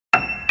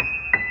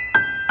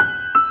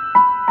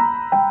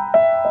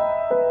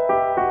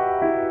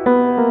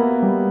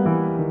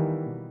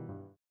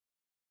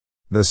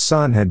The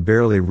sun had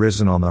barely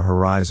risen on the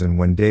horizon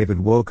when David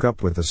woke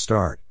up with a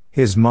start,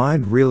 his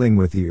mind reeling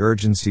with the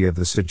urgency of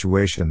the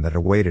situation that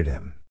awaited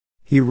him.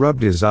 He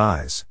rubbed his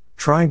eyes,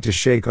 trying to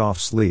shake off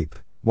sleep,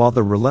 while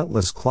the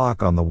relentless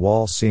clock on the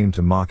wall seemed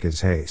to mock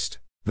his haste.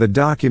 The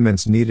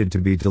documents needed to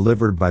be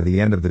delivered by the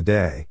end of the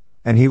day,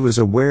 and he was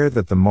aware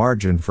that the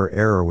margin for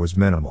error was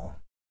minimal.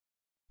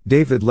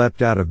 David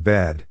leapt out of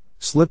bed,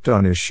 slipped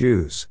on his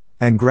shoes,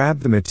 and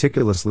grabbed the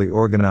meticulously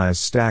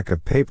organized stack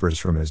of papers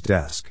from his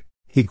desk.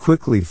 He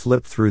quickly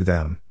flipped through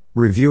them,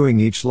 reviewing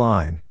each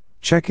line,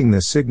 checking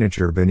the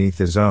signature beneath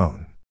his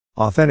own.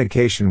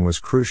 Authentication was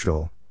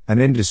crucial, an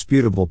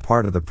indisputable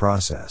part of the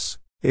process.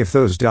 If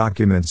those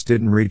documents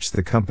didn't reach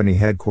the company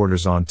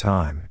headquarters on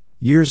time,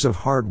 years of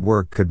hard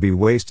work could be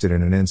wasted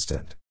in an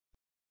instant.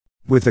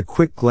 With a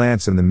quick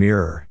glance in the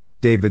mirror,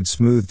 David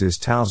smoothed his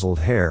tousled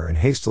hair and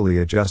hastily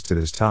adjusted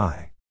his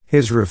tie.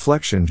 His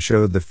reflection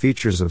showed the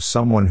features of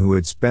someone who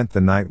had spent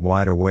the night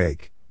wide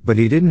awake, but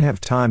he didn't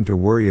have time to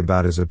worry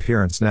about his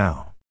appearance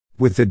now.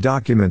 With the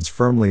documents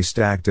firmly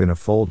stacked in a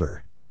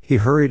folder, he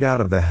hurried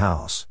out of the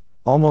house,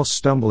 almost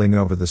stumbling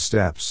over the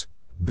steps,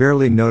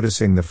 barely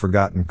noticing the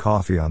forgotten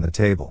coffee on the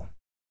table.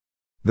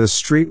 The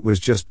street was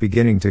just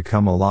beginning to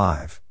come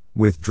alive,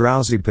 with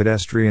drowsy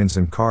pedestrians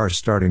and cars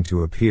starting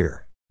to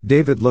appear.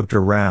 David looked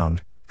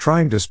around,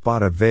 trying to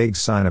spot a vague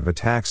sign of a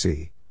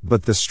taxi,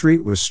 but the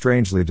street was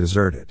strangely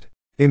deserted.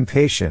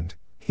 Impatient,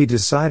 he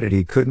decided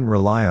he couldn't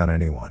rely on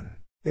anyone.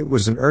 It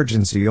was an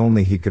urgency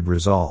only he could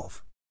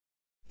resolve.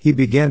 He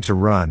began to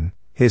run,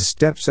 his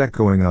steps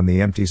echoing on the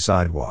empty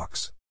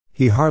sidewalks.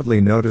 He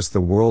hardly noticed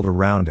the world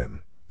around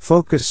him,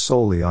 focused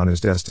solely on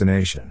his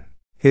destination.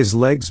 His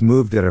legs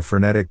moved at a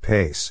frenetic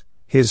pace,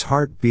 his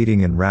heart beating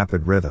in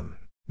rapid rhythm.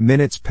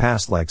 Minutes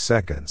passed like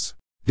seconds.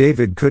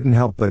 David couldn't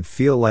help but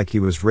feel like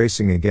he was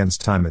racing against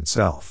time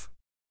itself.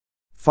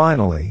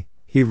 Finally,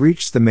 he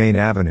reached the main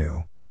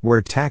avenue,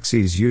 where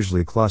taxis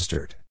usually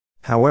clustered.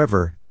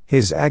 However,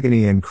 his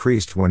agony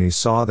increased when he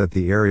saw that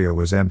the area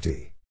was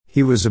empty.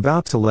 He was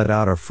about to let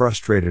out a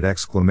frustrated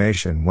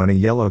exclamation when a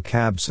yellow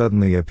cab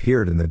suddenly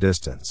appeared in the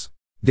distance.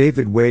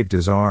 David waved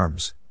his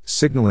arms,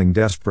 signaling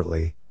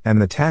desperately, and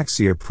the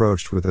taxi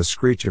approached with a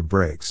screech of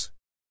brakes.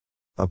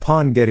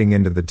 Upon getting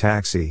into the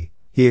taxi,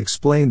 he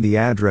explained the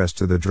address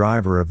to the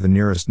driver of the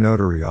nearest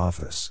notary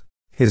office.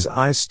 His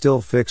eyes still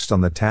fixed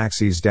on the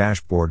taxi's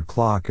dashboard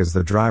clock as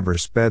the driver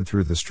sped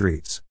through the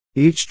streets.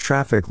 Each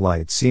traffic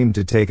light seemed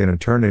to take an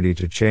eternity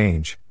to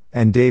change,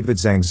 and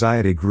David's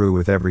anxiety grew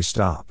with every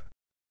stop.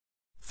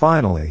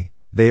 Finally,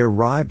 they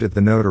arrived at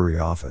the notary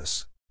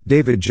office.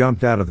 David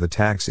jumped out of the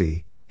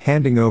taxi,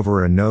 handing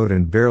over a note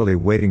and barely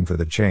waiting for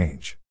the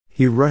change.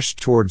 He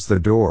rushed towards the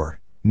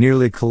door,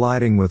 nearly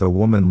colliding with a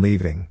woman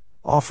leaving,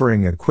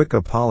 offering a quick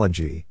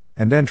apology,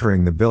 and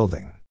entering the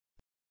building.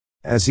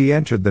 As he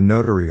entered the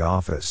notary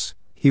office,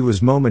 he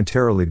was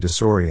momentarily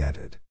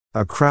disoriented.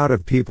 A crowd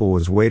of people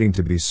was waiting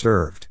to be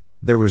served.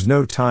 There was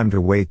no time to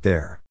wait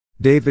there.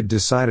 David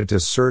decided to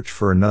search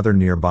for another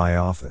nearby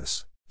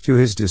office. To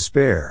his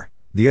despair,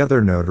 the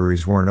other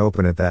notaries weren't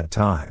open at that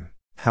time.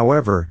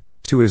 However,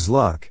 to his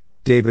luck,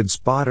 David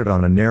spotted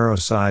on a narrow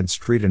side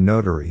street a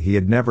notary he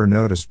had never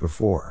noticed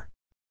before.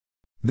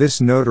 This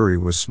notary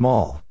was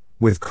small,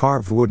 with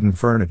carved wooden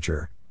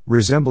furniture,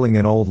 resembling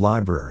an old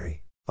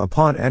library.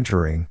 Upon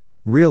entering,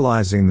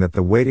 realizing that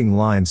the waiting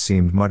line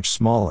seemed much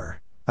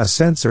smaller, a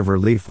sense of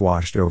relief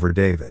washed over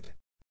David.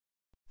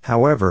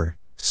 However,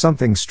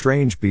 something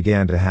strange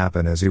began to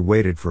happen as he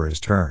waited for his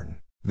turn.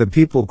 The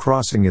people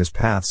crossing his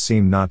path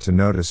seemed not to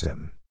notice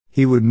him.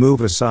 He would move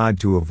aside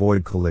to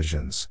avoid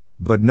collisions,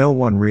 but no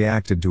one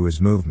reacted to his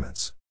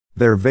movements.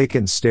 Their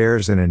vacant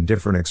stares and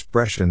indifferent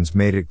expressions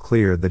made it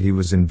clear that he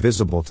was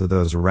invisible to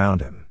those around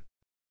him.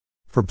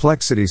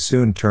 Perplexity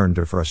soon turned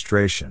to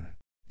frustration.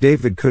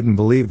 David couldn't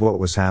believe what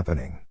was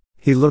happening.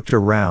 He looked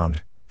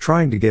around,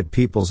 trying to get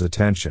people's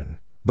attention,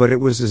 but it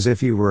was as if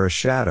he were a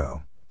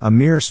shadow, a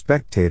mere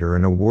spectator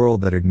in a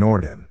world that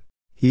ignored him.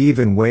 He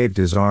even waved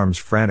his arms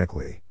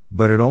frantically,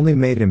 but it only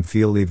made him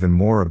feel even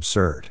more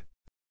absurd.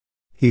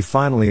 He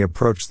finally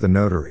approached the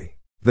notary.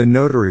 The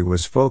notary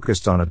was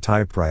focused on a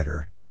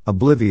typewriter,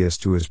 oblivious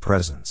to his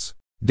presence.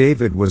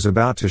 David was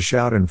about to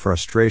shout in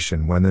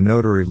frustration when the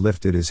notary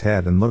lifted his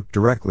head and looked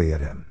directly at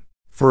him.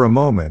 For a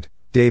moment,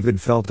 David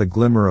felt a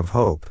glimmer of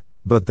hope,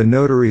 but the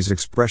notary's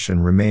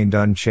expression remained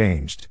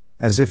unchanged,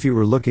 as if he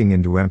were looking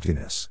into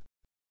emptiness.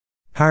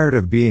 Tired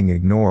of being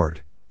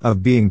ignored,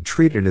 of being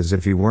treated as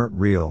if he weren't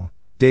real,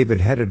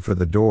 David headed for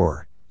the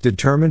door,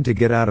 determined to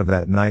get out of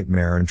that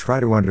nightmare and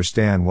try to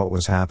understand what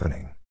was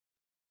happening.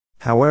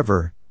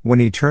 However, when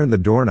he turned the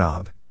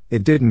doorknob,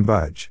 it didn't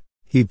budge.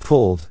 He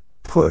pulled,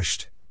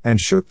 pushed, and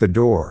shook the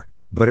door,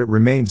 but it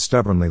remained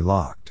stubbornly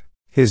locked.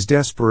 His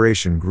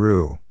desperation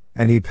grew,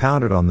 and he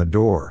pounded on the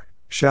door,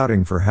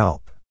 shouting for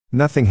help.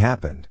 Nothing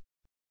happened.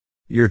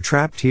 "You're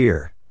trapped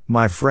here,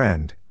 my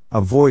friend,"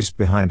 a voice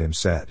behind him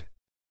said.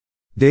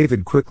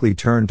 David quickly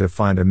turned to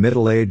find a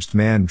middle-aged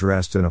man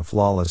dressed in a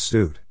flawless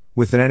suit,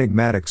 with an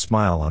enigmatic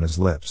smile on his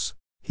lips.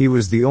 He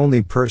was the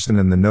only person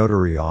in the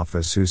notary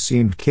office who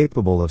seemed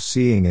capable of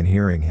seeing and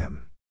hearing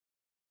him.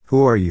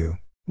 "Who are you?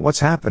 What's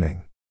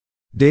happening?"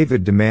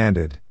 David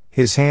demanded,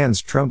 his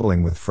hands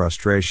trembling with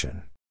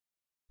frustration.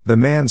 The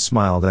man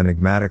smiled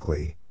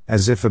enigmatically,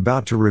 as if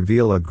about to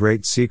reveal a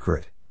great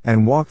secret,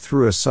 and walked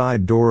through a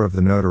side door of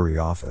the notary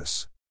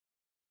office.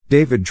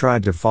 David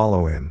tried to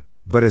follow him,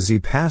 but as he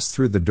passed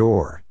through the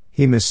door,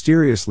 he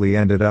mysteriously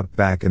ended up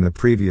back in the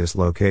previous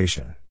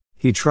location.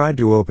 He tried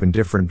to open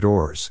different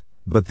doors,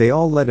 but they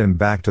all led him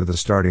back to the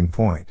starting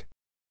point.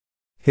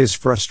 His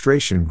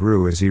frustration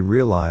grew as he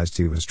realized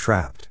he was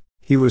trapped.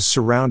 He was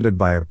surrounded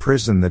by a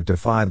prison that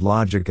defied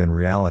logic and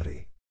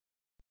reality.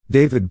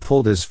 David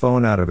pulled his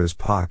phone out of his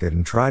pocket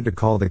and tried to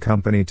call the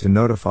company to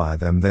notify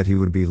them that he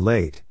would be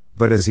late,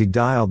 but as he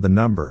dialed the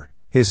number,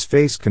 his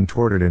face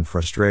contorted in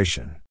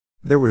frustration.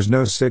 There was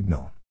no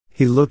signal.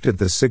 He looked at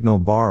the signal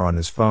bar on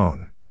his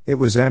phone. It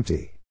was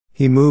empty.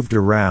 He moved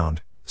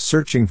around,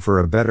 searching for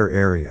a better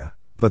area,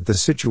 but the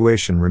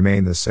situation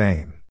remained the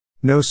same.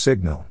 No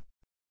signal.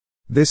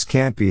 "This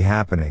can't be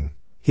happening,"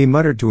 he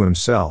muttered to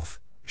himself,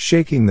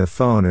 shaking the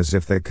phone as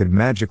if that could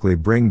magically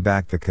bring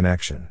back the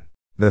connection.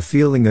 The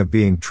feeling of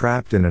being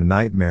trapped in a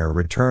nightmare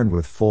returned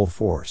with full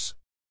force.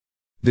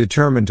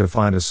 Determined to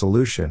find a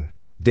solution,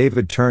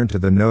 David turned to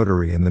the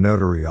notary in the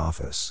notary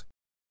office.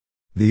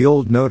 The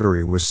old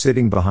notary was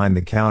sitting behind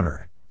the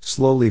counter,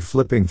 slowly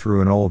flipping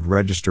through an old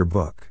register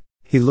book.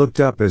 He looked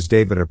up as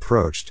David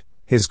approached,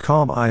 his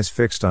calm eyes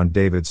fixed on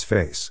David's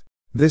face.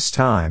 This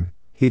time,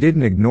 he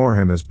didn't ignore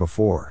him as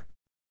before.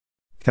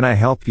 "Can I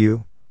help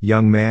you,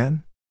 young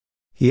man?"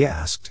 he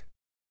asked.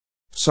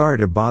 "Sorry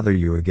to bother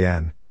you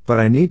again, but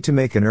I need to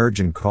make an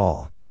urgent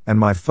call, and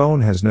my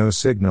phone has no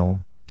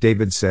signal,"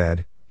 David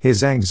said,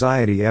 his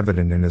anxiety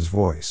evident in his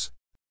voice.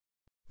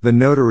 The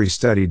notary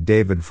studied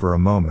David for a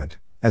moment,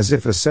 as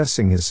if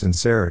assessing his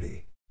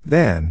sincerity.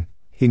 Then,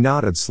 he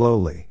nodded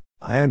slowly.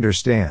 "I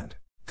understand.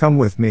 Come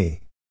with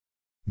me."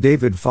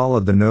 David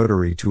followed the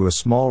notary to a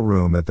small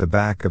room at the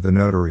back of the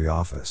notary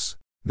office.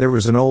 There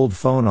was an old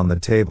phone on the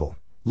table,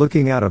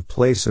 looking out of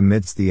place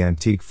amidst the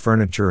antique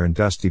furniture and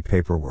dusty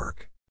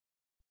paperwork.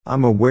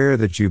 "I'm aware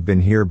that you've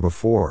been here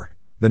before,"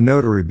 the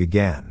notary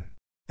began.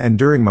 "And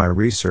during my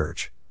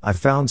research, I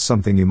found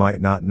something you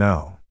might not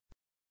know."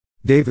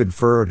 David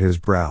furrowed his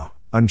brow,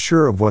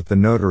 unsure of what the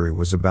notary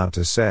was about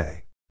to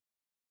say.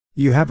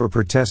 "You have a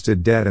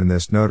protested debt in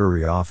this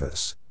notary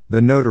office,"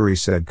 the notary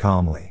said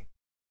calmly.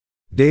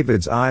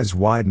 David's eyes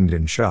widened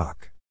in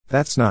shock.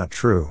 "That's not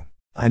true.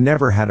 I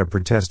never had a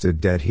protested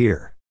debt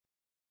here."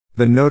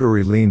 The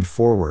notary leaned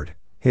forward,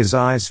 his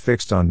eyes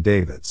fixed on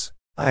David's.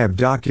 "I have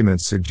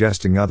documents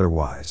suggesting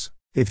otherwise.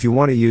 If you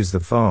want to use the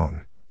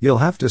phone, you'll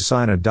have to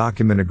sign a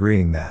document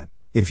agreeing that,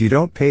 if you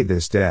don't pay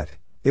this debt,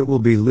 it will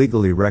be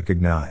legally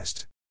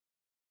recognized."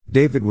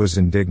 David was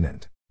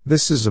indignant.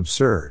 "This is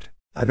absurd.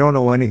 I don't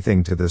owe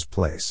anything to this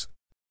place."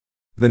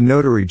 The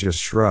notary just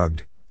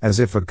shrugged, as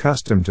if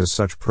accustomed to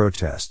such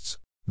protests.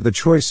 "The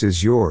choice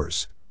is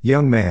yours,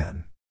 young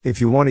man.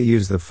 If you want to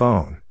use the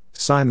phone,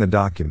 sign the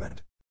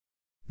document."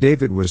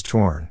 David was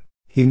torn.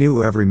 He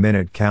knew every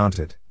minute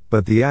counted,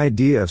 but the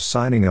idea of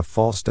signing a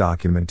false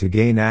document to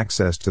gain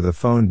access to the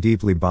phone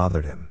deeply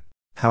bothered him.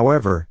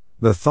 However,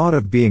 the thought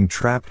of being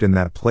trapped in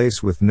that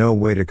place with no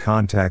way to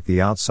contact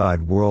the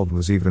outside world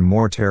was even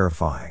more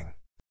terrifying.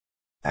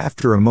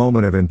 After a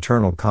moment of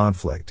internal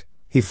conflict,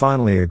 he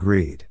finally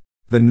agreed.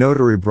 The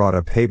notary brought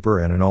a paper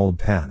and an old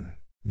pen.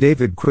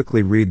 David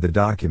quickly read the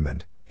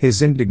document,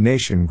 his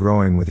indignation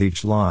growing with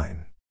each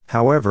line.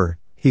 However,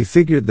 he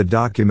figured the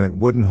document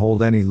wouldn't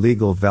hold any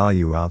legal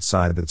value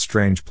outside that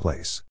strange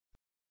place.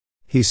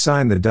 He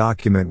signed the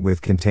document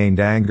with contained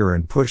anger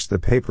and pushed the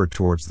paper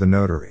towards the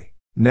notary.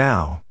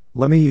 "Now,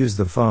 let me use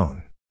the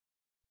phone."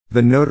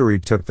 The notary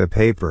took the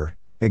paper,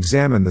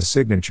 examined the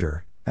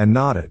signature, and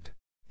nodded.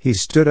 He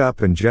stood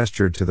up and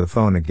gestured to the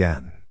phone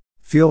again.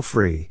 "Feel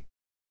free."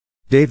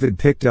 David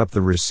picked up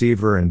the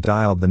receiver and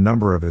dialed the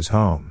number of his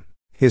home.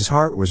 His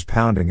heart was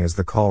pounding as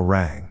the call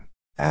rang.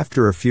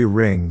 After a few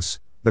rings,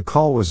 the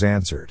call was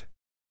answered.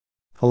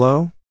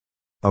 "Hello?"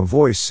 a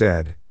voice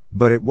said,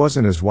 but it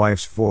wasn't his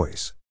wife's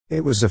voice.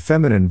 It was a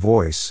feminine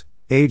voice,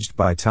 aged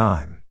by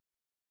time.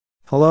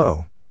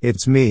 "Hello,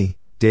 it's me,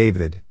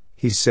 David,"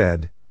 he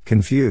said,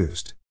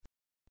 confused.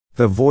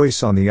 The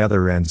voice on the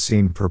other end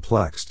seemed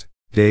perplexed.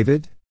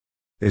 "David?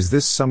 Is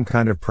this some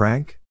kind of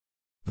prank?"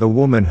 The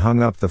woman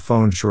hung up the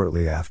phone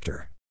shortly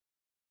after.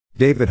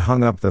 David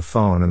hung up the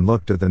phone and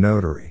looked at the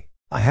notary.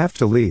 "I have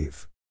to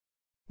leave."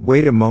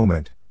 "Wait a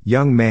moment,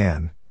 young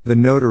man," the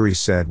notary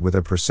said with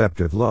a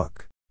perceptive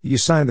look. "You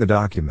signed the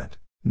document.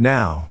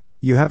 Now,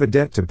 you have a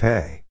debt to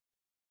pay."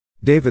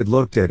 David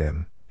looked at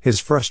him, his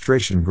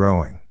frustration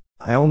growing.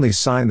 "I only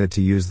signed that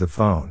to use the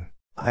phone.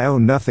 I owe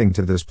nothing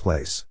to this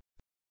place."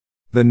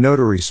 The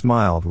notary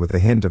smiled with a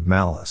hint of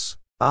malice.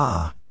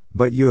 "Ah,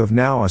 but you have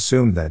now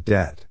assumed that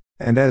debt,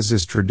 and as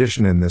is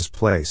tradition in this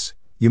place,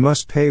 you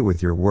must pay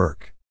with your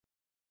work."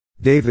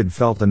 David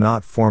felt a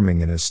knot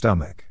forming in his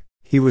stomach.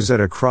 He was at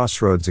a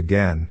crossroads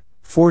again,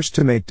 forced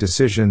to make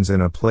decisions in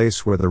a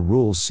place where the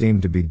rules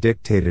seemed to be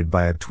dictated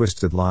by a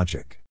twisted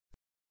logic.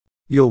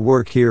 "You'll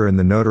work here in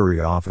the notary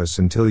office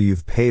until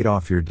you've paid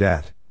off your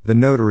debt," the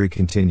notary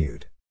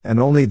continued, "and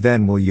only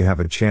then will you have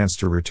a chance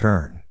to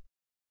return."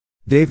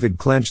 David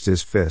clenched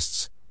his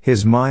fists,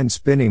 his mind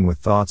spinning with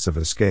thoughts of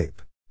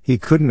escape. He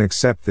couldn't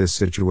accept this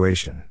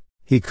situation.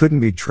 He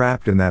couldn't be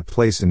trapped in that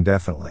place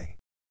indefinitely.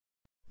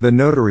 The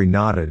notary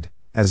nodded,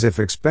 as if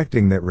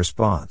expecting that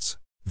response.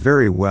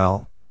 "Very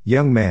well,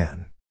 young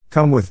man.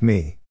 Come with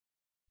me."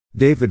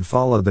 David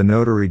followed the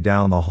notary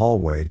down the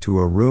hallway to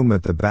a room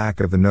at the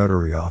back of the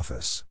notary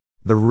office.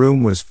 The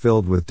room was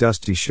filled with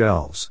dusty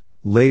shelves,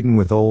 laden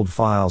with old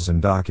files and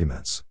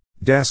documents.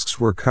 Desks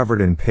were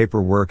covered in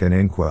paperwork and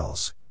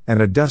inkwells, and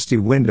a dusty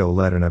window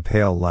let in a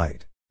pale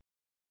light.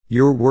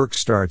 "Your work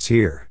starts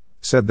here,"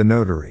 said the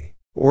notary,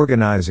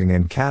 organizing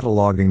and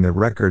cataloging the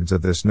records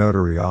of this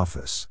notary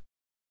office.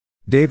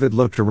 David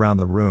looked around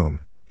the room,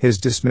 his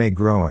dismay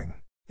growing.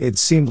 It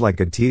seemed like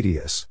a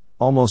tedious,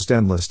 almost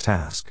endless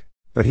task.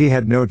 But he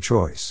had no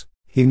choice.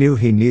 He knew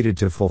he needed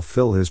to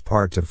fulfill his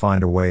part to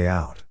find a way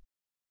out.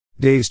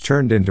 Days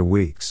turned into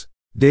weeks.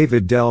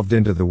 David delved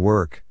into the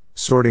work,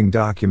 sorting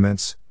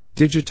documents,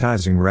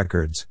 digitizing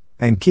records,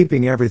 and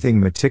keeping everything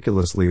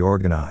meticulously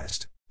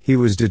organized. He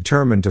was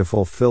determined to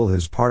fulfill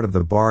his part of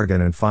the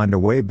bargain and find a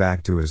way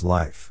back to his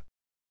life.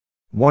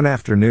 One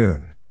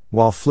afternoon,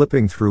 while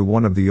flipping through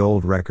one of the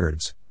old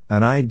records,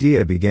 an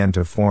idea began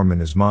to form in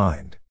his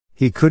mind.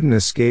 He couldn't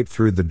escape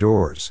through the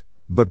doors,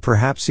 but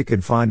perhaps he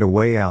could find a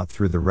way out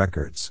through the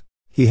records.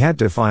 He had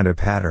to find a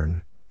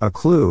pattern, a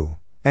clue,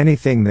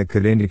 anything that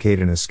could indicate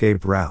an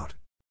escape route.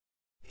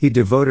 He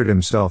devoted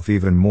himself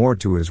even more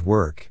to his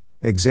work,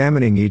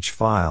 examining each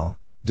file,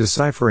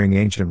 deciphering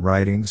ancient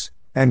writings,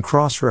 and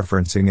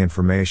cross-referencing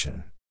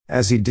information.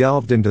 As he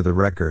delved into the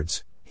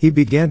records, he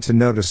began to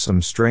notice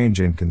some strange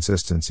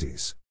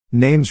inconsistencies.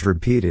 Names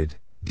repeated,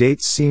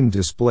 dates seemed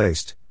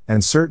displaced,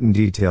 and certain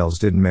details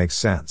didn't make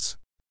sense.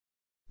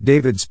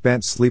 David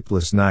spent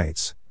sleepless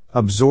nights,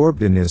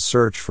 absorbed in his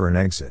search for an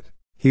exit.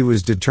 He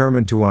was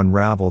determined to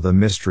unravel the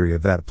mystery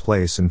of that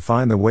place and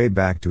find the way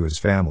back to his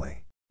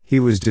family. He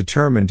was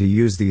determined to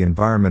use the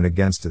environment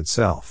against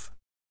itself.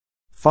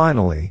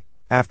 Finally,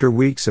 after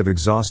weeks of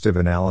exhaustive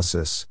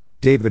analysis,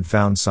 David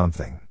found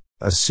something.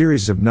 A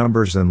series of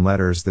numbers and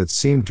letters that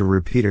seemed to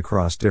repeat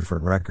across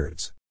different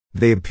records.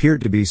 They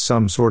appeared to be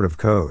some sort of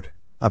code,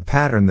 a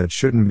pattern that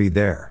shouldn't be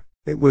there.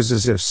 It was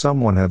as if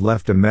someone had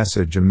left a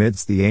message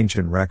amidst the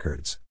ancient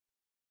records.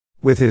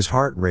 With his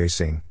heart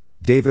racing,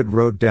 David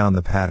wrote down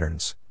the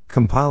patterns,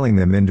 compiling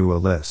them into a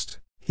list.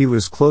 He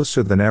was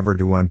closer than ever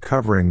to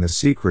uncovering the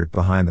secret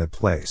behind that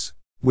place.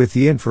 With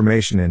the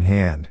information in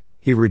hand,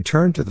 he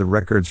returned to the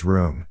records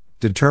room,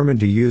 determined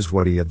to use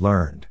what he had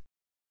learned.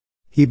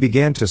 He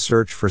began to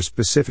search for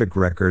specific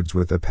records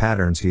with the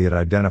patterns he had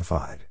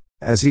identified.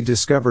 As he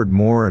discovered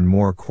more and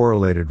more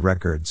correlated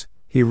records,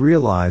 he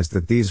realized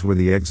that these were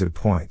the exit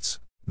points.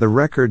 The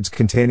records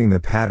containing the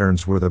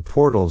patterns were the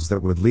portals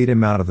that would lead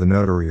him out of the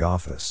notary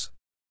office.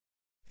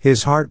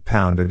 His heart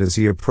pounded as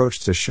he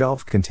approached a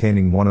shelf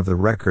containing one of the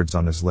records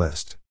on his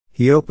list.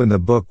 He opened the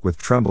book with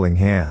trembling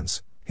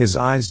hands, his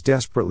eyes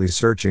desperately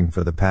searching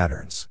for the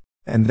patterns.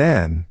 And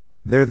then,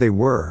 there they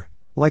were,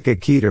 like a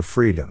key to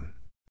freedom.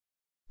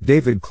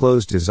 David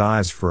closed his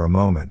eyes for a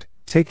moment,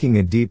 taking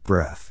a deep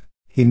breath.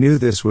 He knew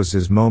this was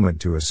his moment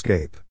to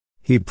escape.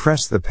 He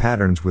pressed the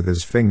patterns with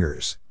his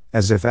fingers,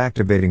 as if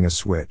activating a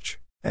switch.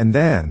 And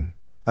then,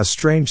 a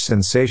strange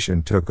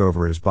sensation took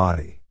over his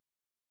body.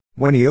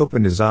 When he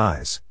opened his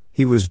eyes,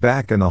 he was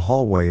back in the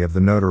hallway of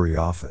the notary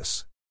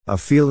office. A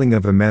feeling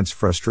of immense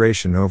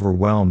frustration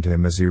overwhelmed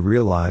him as he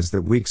realized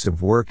that weeks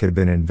of work had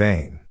been in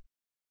vain.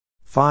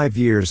 5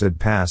 years had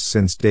passed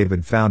since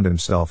David found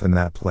himself in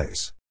that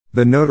place.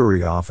 The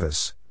notary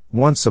office,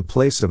 once a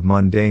place of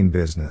mundane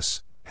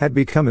business, had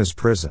become his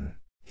prison.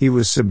 He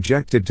was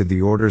subjected to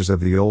the orders of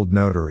the old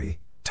notary,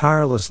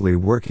 tirelessly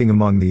working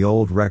among the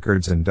old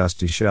records and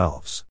dusty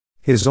shelves.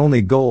 His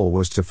only goal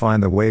was to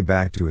find the way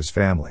back to his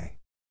family.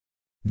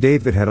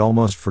 David had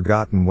almost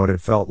forgotten what it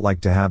felt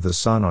like to have the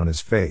sun on his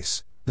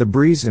face, the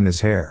breeze in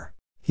his hair.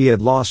 He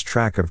had lost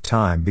track of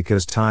time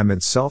because time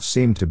itself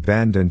seemed to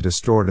bend and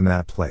distort in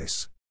that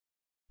place.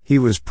 He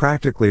was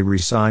practically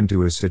resigned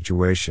to his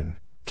situation,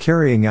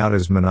 carrying out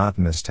his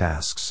monotonous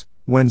tasks,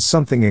 when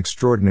something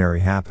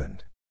extraordinary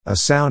happened. A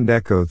sound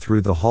echoed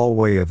through the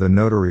hallway of the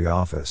notary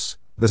office,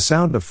 the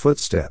sound of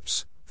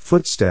footsteps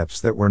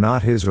that were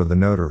not his or the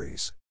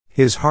notary's.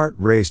 His heart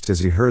raced as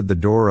he heard the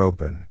door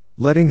open,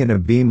 letting in a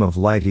beam of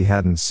light he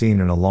hadn't seen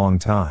in a long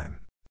time.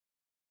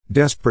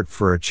 Desperate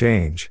for a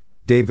change,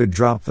 David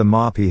dropped the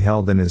mop he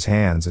held in his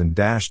hands and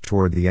dashed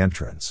toward the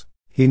entrance.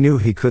 He knew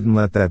he couldn't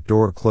let that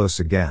door close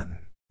again.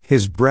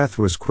 His breath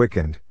was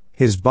quickened,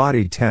 his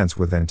body tense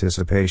with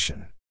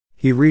anticipation.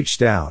 He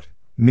reached out,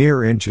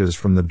 mere inches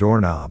from the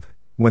doorknob,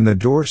 when the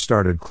door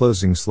started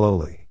closing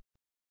slowly.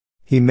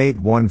 He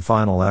made one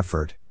final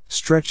effort,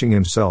 stretching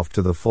himself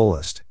to the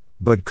fullest,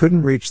 but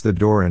couldn't reach the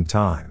door in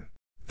time.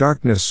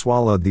 Darkness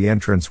swallowed the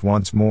entrance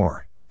once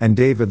more, and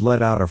David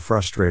let out a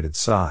frustrated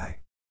sigh.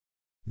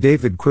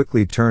 David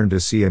quickly turned to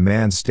see a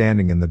man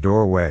standing in the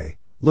doorway,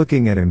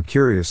 looking at him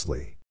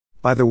curiously.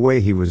 By the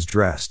way he was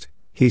dressed,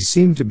 he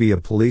seemed to be a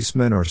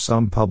policeman or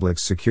some public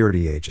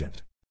security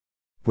agent.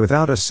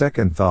 Without a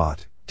second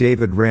thought,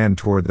 David ran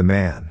toward the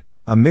man,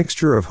 a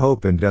mixture of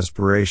hope and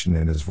desperation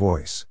in his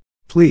voice.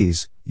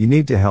 "Please, you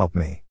need to help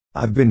me.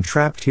 I've been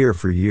trapped here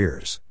for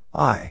years.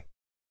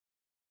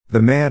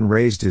 The man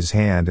raised his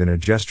hand in a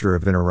gesture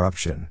of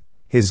interruption,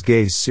 his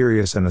gaze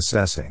serious and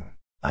assessing.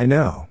 "I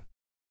know."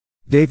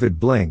 David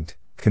blinked,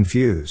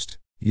 confused.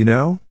 "You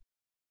know?"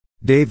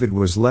 David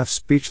was left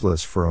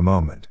speechless for a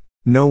moment.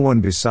 No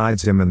one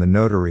besides him and the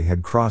notary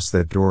had crossed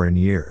that door in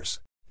years.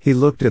 He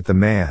looked at the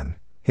man,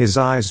 his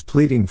eyes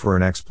pleading for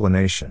an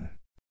explanation.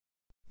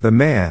 The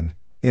man,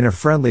 in a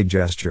friendly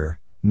gesture,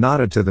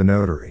 nodded to the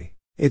notary.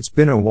 "It's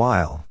been a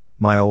while,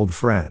 my old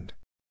friend."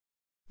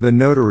 The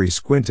notary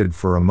squinted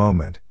for a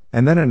moment,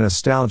 and then a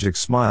nostalgic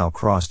smile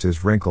crossed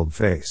his wrinkled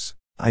face.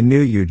 "I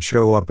knew you'd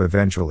show up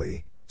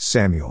eventually,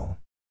 Samuel."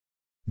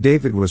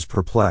 David was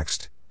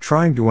perplexed,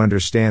 trying to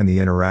understand the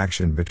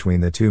interaction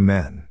between the two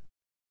men.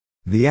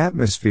 The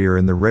atmosphere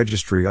in the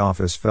registry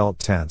office felt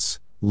tense,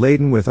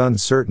 laden with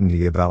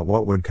uncertainty about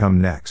what would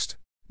come next.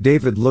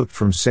 David looked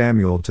from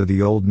Samuel to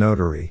the old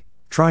notary,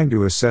 trying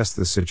to assess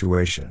the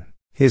situation.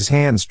 His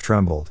hands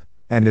trembled,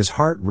 and his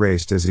heart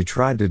raced as he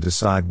tried to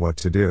decide what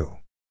to do.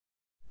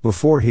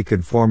 Before he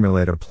could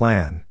formulate a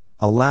plan,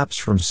 a lapse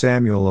from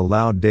Samuel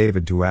allowed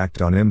David to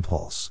act on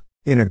impulse.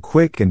 In a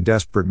quick and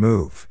desperate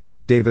move,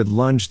 David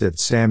lunged at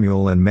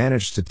Samuel and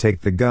managed to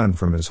take the gun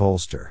from his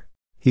holster.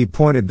 He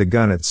pointed the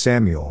gun at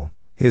Samuel,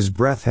 his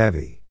breath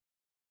heavy.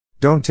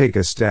 "Don't take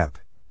a step,"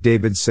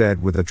 David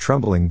said with a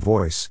trembling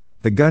voice,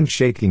 the gun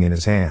shaking in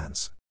his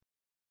hands.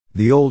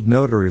 The old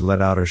notary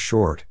let out a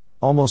short,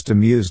 almost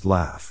amused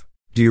laugh.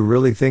 "Do you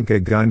really think a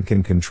gun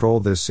can control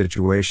this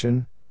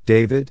situation,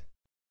 David?"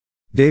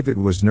 David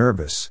was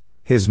nervous,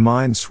 his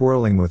mind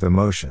swirling with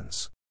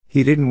emotions.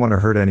 He didn't want to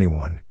hurt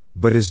anyone,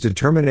 but his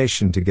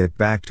determination to get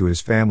back to his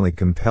family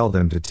compelled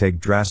him to take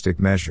drastic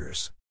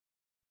measures.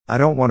 "I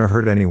don't want to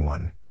hurt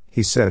anyone,"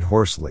 he said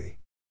hoarsely.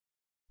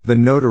 The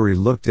notary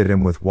looked at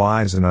him with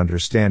wise and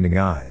understanding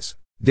eyes.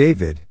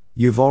 "David,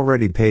 you've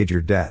already paid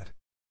your debt."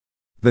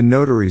 The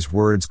notary's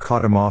words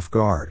caught him off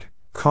guard,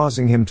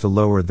 causing him to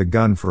lower the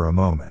gun for a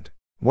moment.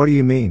 "What do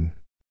you mean?"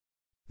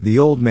 The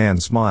old man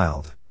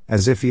smiled,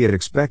 as if he had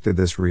expected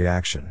this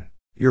reaction.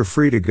 "You're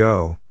free to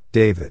go,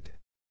 David."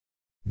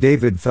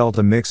 David felt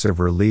a mix of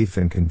relief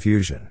and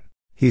confusion.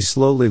 He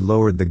slowly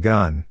lowered the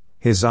gun,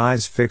 his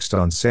eyes fixed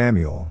on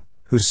Samuel,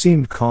 who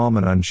seemed calm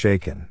and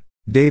unshaken.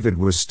 David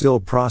was still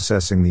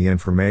processing the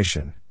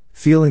information,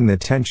 feeling the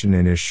tension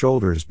in his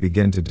shoulders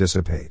begin to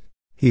dissipate.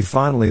 He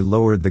finally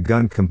lowered the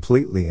gun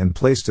completely and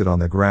placed it on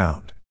the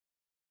ground.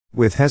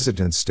 With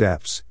hesitant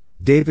steps,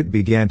 David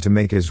began to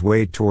make his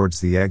way towards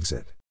the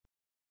exit.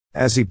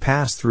 As he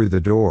passed through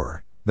the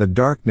door, the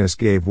darkness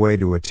gave way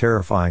to a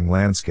terrifying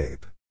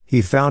landscape.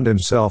 He found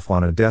himself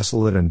on a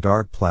desolate and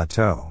dark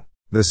plateau.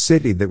 The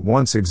city that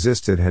once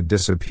existed had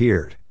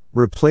disappeared,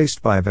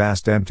 replaced by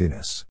vast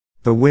emptiness.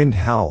 The wind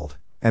howled,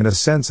 and a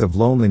sense of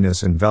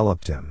loneliness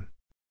enveloped him.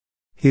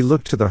 He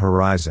looked to the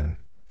horizon,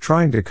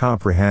 trying to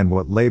comprehend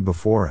what lay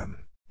before him.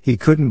 He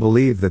couldn't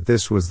believe that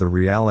this was the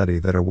reality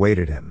that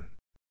awaited him.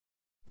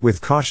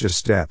 With cautious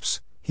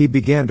steps, he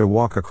began to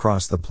walk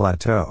across the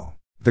plateau.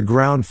 The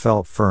ground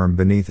felt firm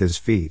beneath his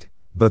feet,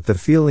 but the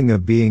feeling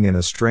of being in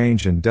a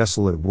strange and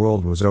desolate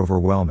world was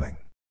overwhelming.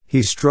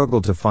 He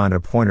struggled to find a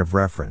point of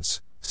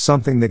reference,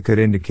 something that could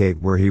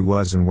indicate where he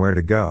was and where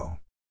to go.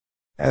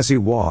 As he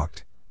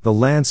walked, the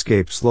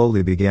landscape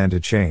slowly began to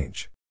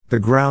change. The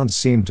ground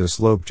seemed to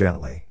slope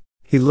gently.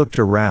 He looked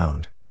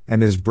around,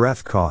 and his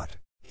breath caught.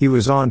 He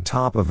was on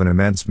top of an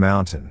immense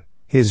mountain,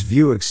 his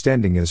view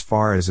extending as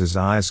far as his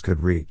eyes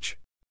could reach.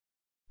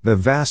 The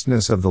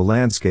vastness of the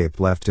landscape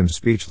left him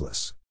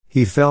speechless.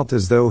 He felt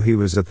as though he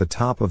was at the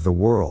top of the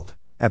world,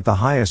 at the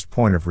highest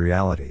point of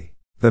reality.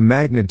 The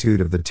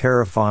magnitude of the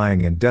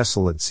terrifying and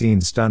desolate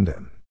scene stunned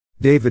him.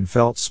 David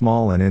felt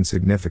small and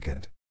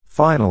insignificant.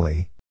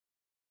 Finally,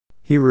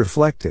 he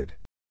reflected.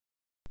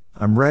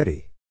 "I'm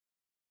ready."